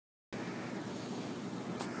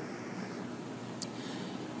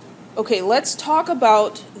Okay, let's talk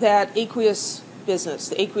about that aqueous business,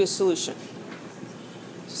 the aqueous solution.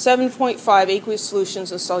 7.5 aqueous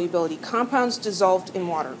solutions of solubility, compounds dissolved in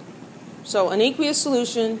water. So an aqueous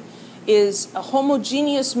solution is a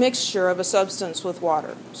homogeneous mixture of a substance with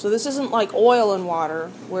water. So this isn't like oil and water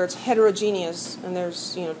where it's heterogeneous and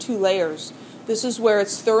there's 2 layers. This is where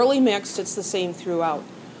it's thoroughly mixed, it's the same throughout.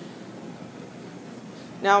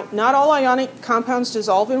 Now, not all ionic compounds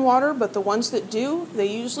dissolve in water, but the ones that do, they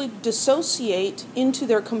usually dissociate into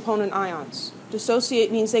their component ions.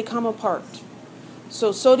 Dissociate means they come apart.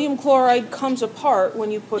 So sodium chloride comes apart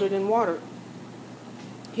when you put it in water.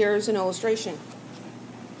 Here's an illustration.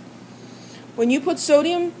 When you put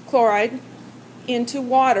sodium chloride into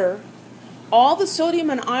water, all the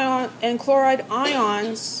sodium and chloride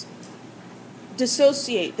ions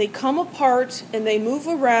dissociate. They come apart and they move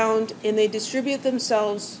around and they distribute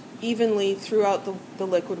themselves evenly throughout the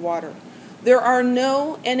liquid water. There are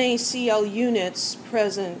no NaCl units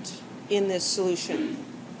present in this solution.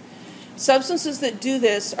 Substances that do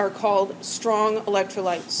this are called strong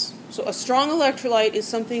electrolytes. So a strong electrolyte is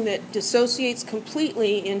something that dissociates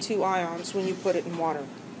completely into ions when you put it in water.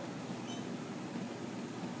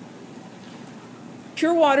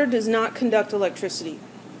 Pure water does not conduct electricity.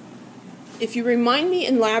 If you remind me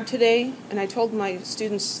in lab today, and I told my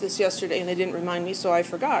students this yesterday and they didn't remind me, so I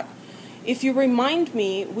forgot. If you remind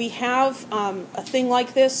me, we have a thing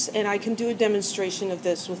like this, and I can do a demonstration of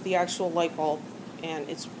this with the actual light bulb, and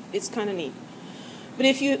it's kind of neat. But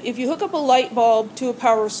if you hook up a light bulb to a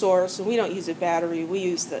power source, and we don't use a battery, we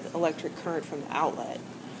use the electric current from the outlet,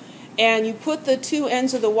 and you put the 2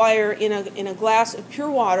 ends of the wire in a glass of pure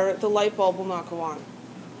water, the light bulb will not go on.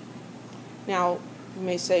 Now, you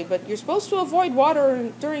may say, but you're supposed to avoid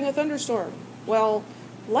water during a thunderstorm. Well,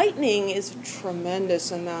 lightning is a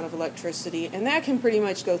tremendous amount of electricity, and that can pretty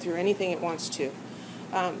much go through anything it wants to.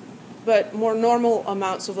 But more normal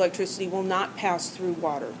amounts of electricity will not pass through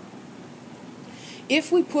water. If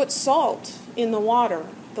we put salt in the water,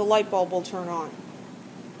 the light bulb will turn on,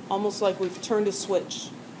 almost like we've turned a switch,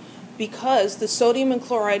 because the sodium and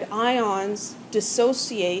chloride ions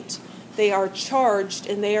dissociate. They are charged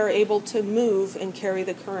and they are able to move and carry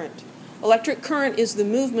the current. Electric current is the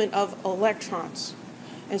movement of electrons.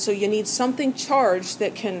 And so you need something charged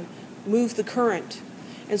that can move the current.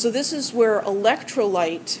 And so this is where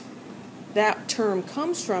electrolyte, that term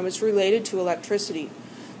comes from. It's related to electricity.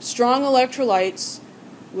 Strong electrolytes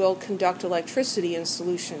will conduct electricity in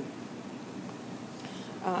solution.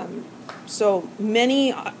 So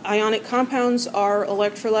many ionic compounds are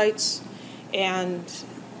electrolytes, and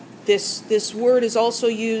this word is also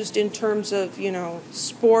used in terms of,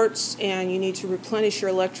 sports, and you need to replenish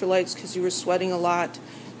your electrolytes because you were sweating a lot.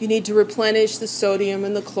 You need to replenish the sodium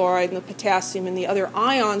and the chloride and the potassium and the other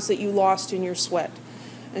ions that you lost in your sweat.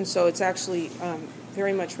 And so it's actually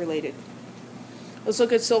very much related. Let's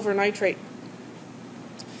look at silver nitrate.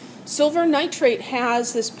 Silver nitrate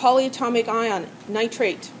has this polyatomic ion,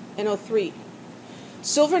 nitrate, NO3.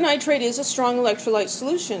 Silver nitrate is a strong electrolyte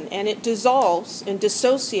solution, and it dissolves and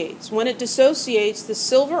dissociates. When it dissociates, the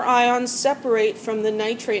silver ions separate from the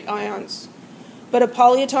nitrate ions. But a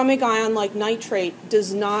polyatomic ion like nitrate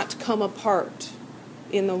does not come apart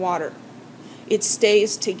in the water. It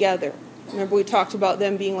stays together. Remember, we talked about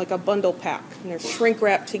them being like a bundle pack, and they're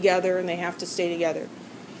shrink-wrapped together, and they have to stay together.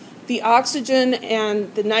 The oxygen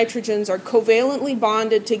and the nitrogens are covalently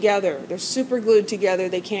bonded together. They're superglued together.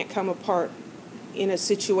 They can't come apart in a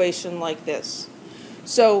situation like this.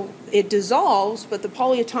 So it dissolves, but the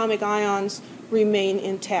polyatomic ions remain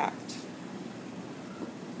intact.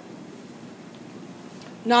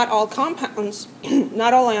 Not all compounds,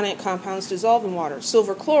 not all ionic compounds dissolve in water.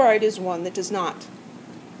 Silver chloride is one that does not.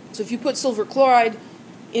 So if you put silver chloride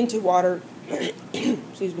into water,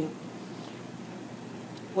 excuse me,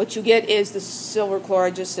 what you get is the silver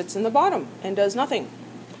chloride just sits in the bottom and does nothing.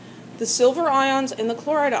 The silver ions and the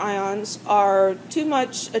chloride ions are too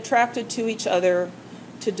much attracted to each other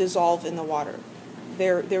to dissolve in the water.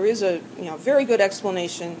 There is a very good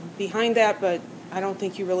explanation behind that, but I don't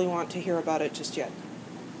think you really want to hear about it just yet.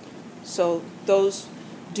 So those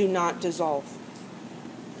do not dissolve.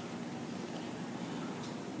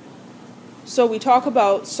 So we talk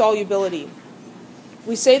about solubility.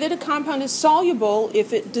 We say that a compound is soluble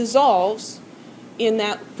if it dissolves in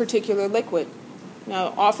that particular liquid.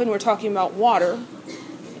 Now, often we're talking about water.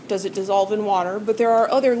 Does it dissolve in water? But there are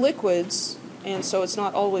other liquids, and so it's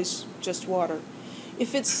not always just water.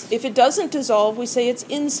 If it doesn't dissolve, we say it's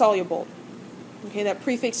insoluble. Okay, that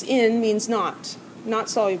prefix in means not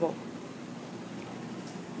soluble.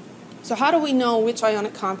 So how do we know which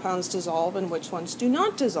ionic compounds dissolve and which ones do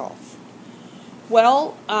not dissolve?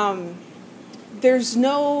 Well, there's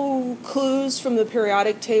no clues from the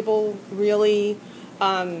periodic table, really.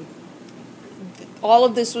 All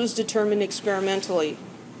of this was determined experimentally.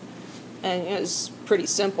 And it's pretty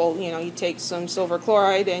simple. You take some silver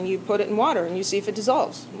chloride and you put it in water and you see if it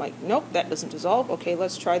dissolves. I'm like, nope, that doesn't dissolve. Okay,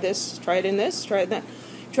 let's try this, try it in this, try it in that.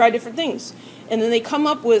 Try different things. And then they come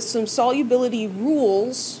up with some solubility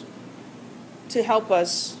rules to help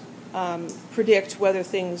us predict whether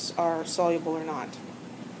things are soluble or not.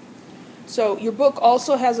 So your book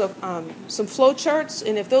also has some flow charts,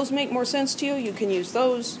 and if those make more sense to you, you can use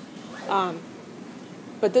those.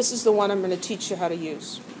 But this is the one I'm going to teach you how to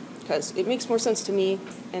use, because it makes more sense to me,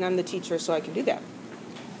 and I'm the teacher, so I can do that.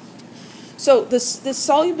 So this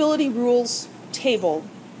solubility rules table,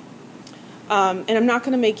 and I'm not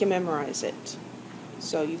going to make you memorize it,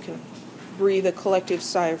 so you can breathe a collective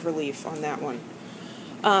sigh of relief on that one.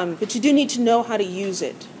 But you do need to know how to use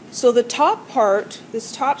it. So the top part,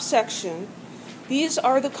 this top section, these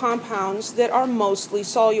are the compounds that are mostly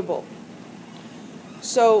soluble.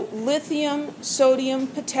 So lithium, sodium,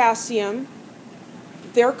 potassium,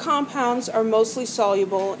 their compounds are mostly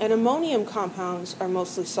soluble, and ammonium compounds are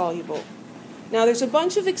mostly soluble. Now there's a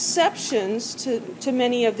bunch of exceptions to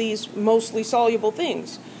many of these mostly soluble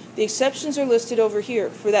things. The exceptions are listed over here.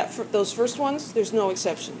 For those first ones, there's no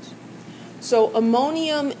exceptions. So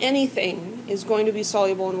ammonium anything is going to be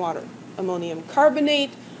soluble in water. Ammonium carbonate,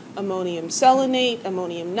 ammonium selenate,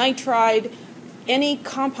 ammonium nitride, any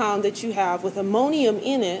compound that you have with ammonium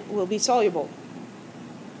in it will be soluble.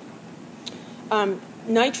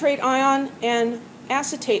 Nitrate ion and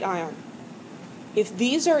acetate ion. If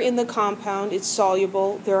these are in the compound, it's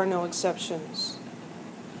soluble. There are no exceptions.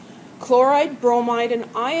 Chloride, bromide, and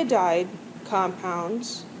iodide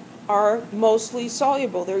compounds are mostly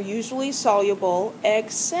soluble. They're usually soluble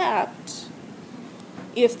except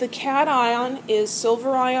if the cation is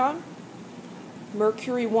silver ion,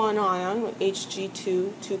 mercury 1 ion,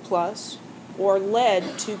 Hg2, 2+, or lead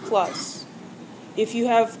 2+. If you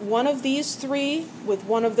have one of these three with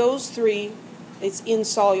one of those three, it's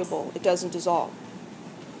insoluble. It doesn't dissolve.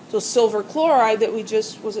 So silver chloride that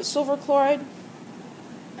was it silver chloride?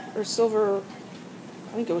 Or silver,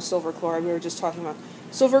 I think it was silver chloride we were just talking about.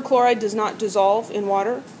 Silver chloride does not dissolve in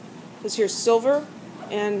water, because here's silver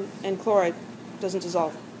and chloride doesn't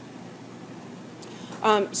dissolve.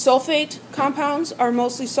 Sulfate compounds are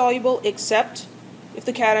mostly soluble except if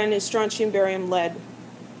the cation is strontium, barium, lead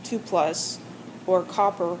 2+, or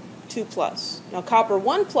copper 2+. Now copper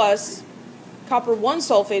 1+, copper 1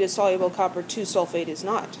 sulfate is soluble, copper 2 sulfate is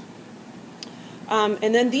not.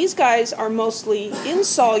 And then these guys are mostly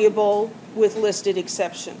insoluble with listed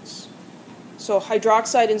exceptions. So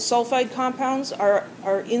hydroxide and sulfide compounds are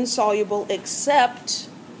insoluble except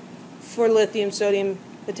for lithium, sodium,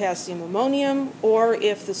 potassium, ammonium, or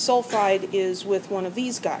if the sulfide is with one of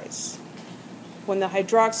these guys. When the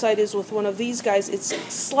hydroxide is with one of these guys, it's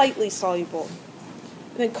slightly soluble.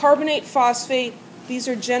 And then carbonate, phosphate, these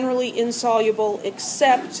are generally insoluble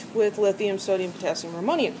except with lithium, sodium, potassium, or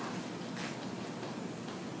ammonium.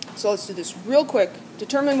 So let's do this real quick.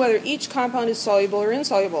 Determine whether each compound is soluble or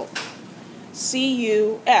insoluble.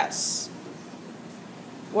 CUS.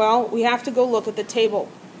 Well, we have to go look at the table.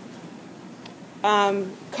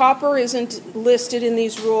 Copper isn't listed in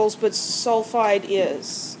these rules, but sulfide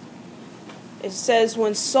is. It says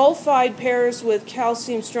when sulfide pairs with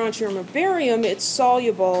calcium, strontium, or barium, it's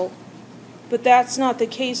soluble, but that's not the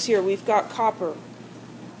case here. We've got copper.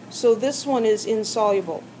 So this one is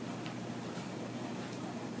insoluble.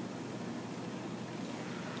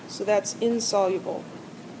 So that's insoluble.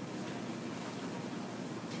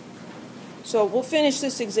 So we'll finish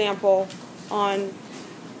this example on,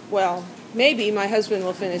 well, maybe my husband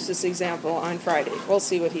will finish this example on Friday. We'll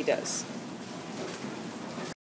see what he does.